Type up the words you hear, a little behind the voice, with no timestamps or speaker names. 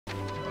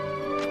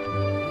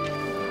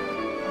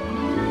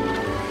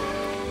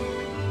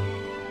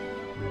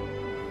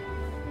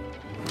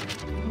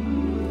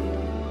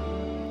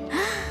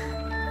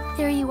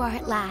you are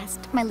at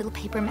last, my little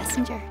paper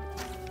messenger.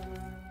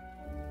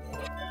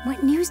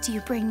 What news do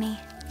you bring me?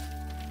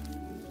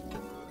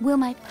 Will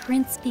my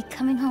prince be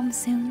coming home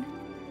soon?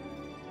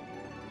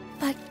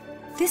 But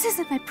this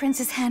isn't my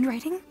prince's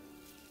handwriting.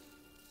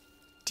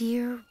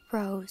 Dear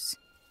Rose,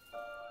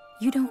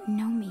 you don't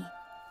know me.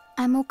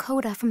 I'm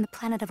Okoda from the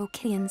planet of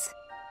Okidiens.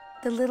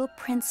 The little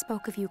prince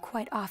spoke of you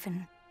quite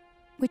often,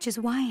 which is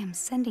why I'm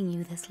sending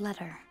you this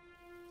letter.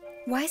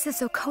 Why is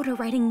this Okoda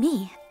writing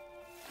me?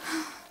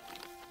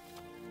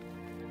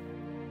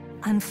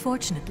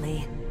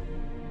 Unfortunately,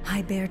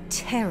 I bear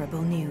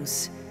terrible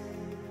news.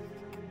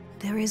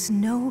 There is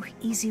no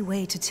easy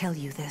way to tell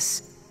you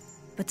this,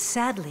 but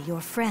sadly your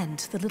friend,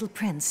 the little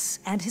prince,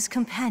 and his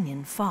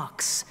companion,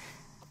 Fox,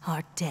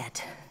 are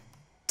dead.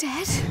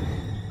 Dead?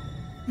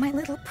 My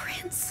little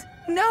prince?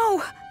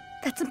 No!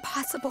 That's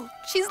impossible.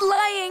 She's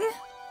lying!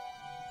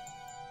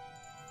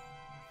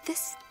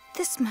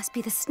 This must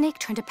be the snake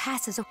trying to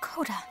pass as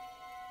Okoda.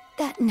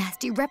 That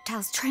nasty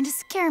reptile's trying to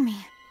scare me.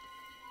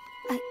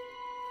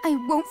 I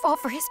won't fall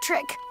for his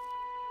trick.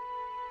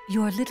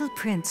 Your little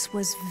prince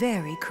was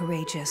very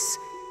courageous,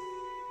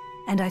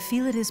 and I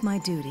feel it is my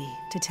duty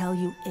to tell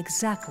you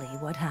exactly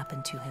what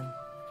happened to him.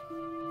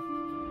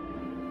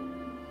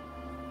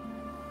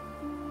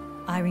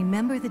 I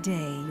remember the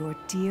day your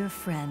dear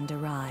friend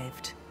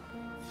arrived.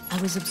 I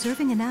was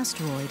observing an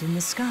asteroid in the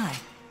sky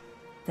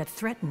that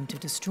threatened to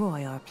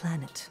destroy our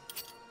planet.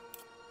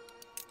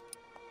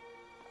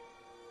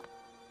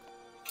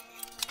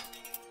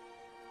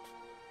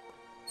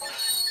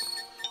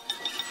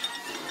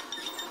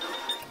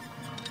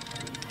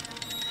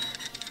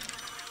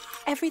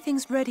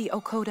 Everything's ready,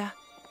 Okoda.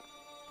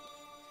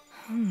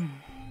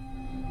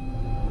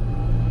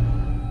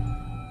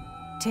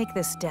 Take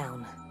this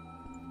down.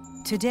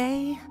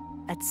 Today,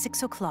 at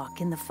 6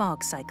 o'clock in the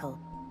fog cycle,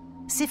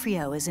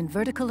 Sifrio is in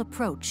vertical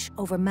approach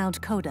over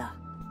Mount Koda.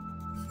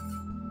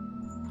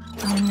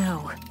 Oh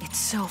no, it's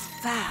so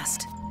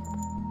fast.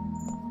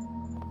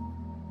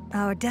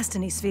 Our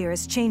destiny sphere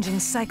is changing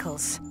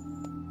cycles.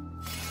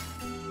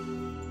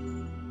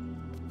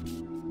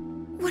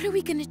 What are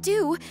we gonna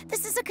do?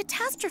 This is a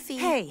catastrophe!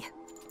 Hey!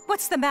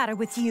 What's the matter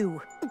with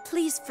you?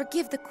 Please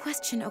forgive the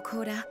question,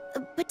 Okoda.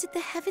 But did the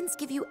heavens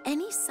give you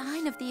any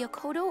sign of the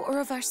Okodo or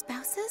of our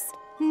spouses?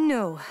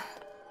 No.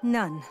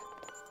 None.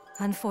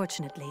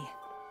 Unfortunately.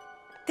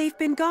 They've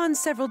been gone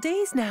several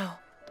days now.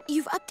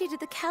 You've updated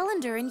the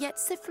calendar, and yet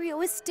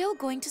Sifrio is still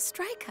going to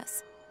strike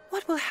us.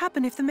 What will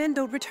happen if the men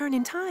don't return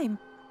in time?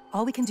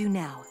 All we can do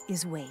now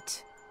is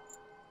wait.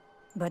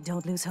 But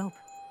don't lose hope.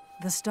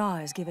 The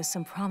stars give us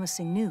some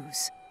promising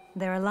news.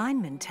 Their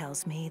alignment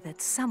tells me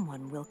that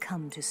someone will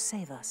come to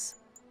save us.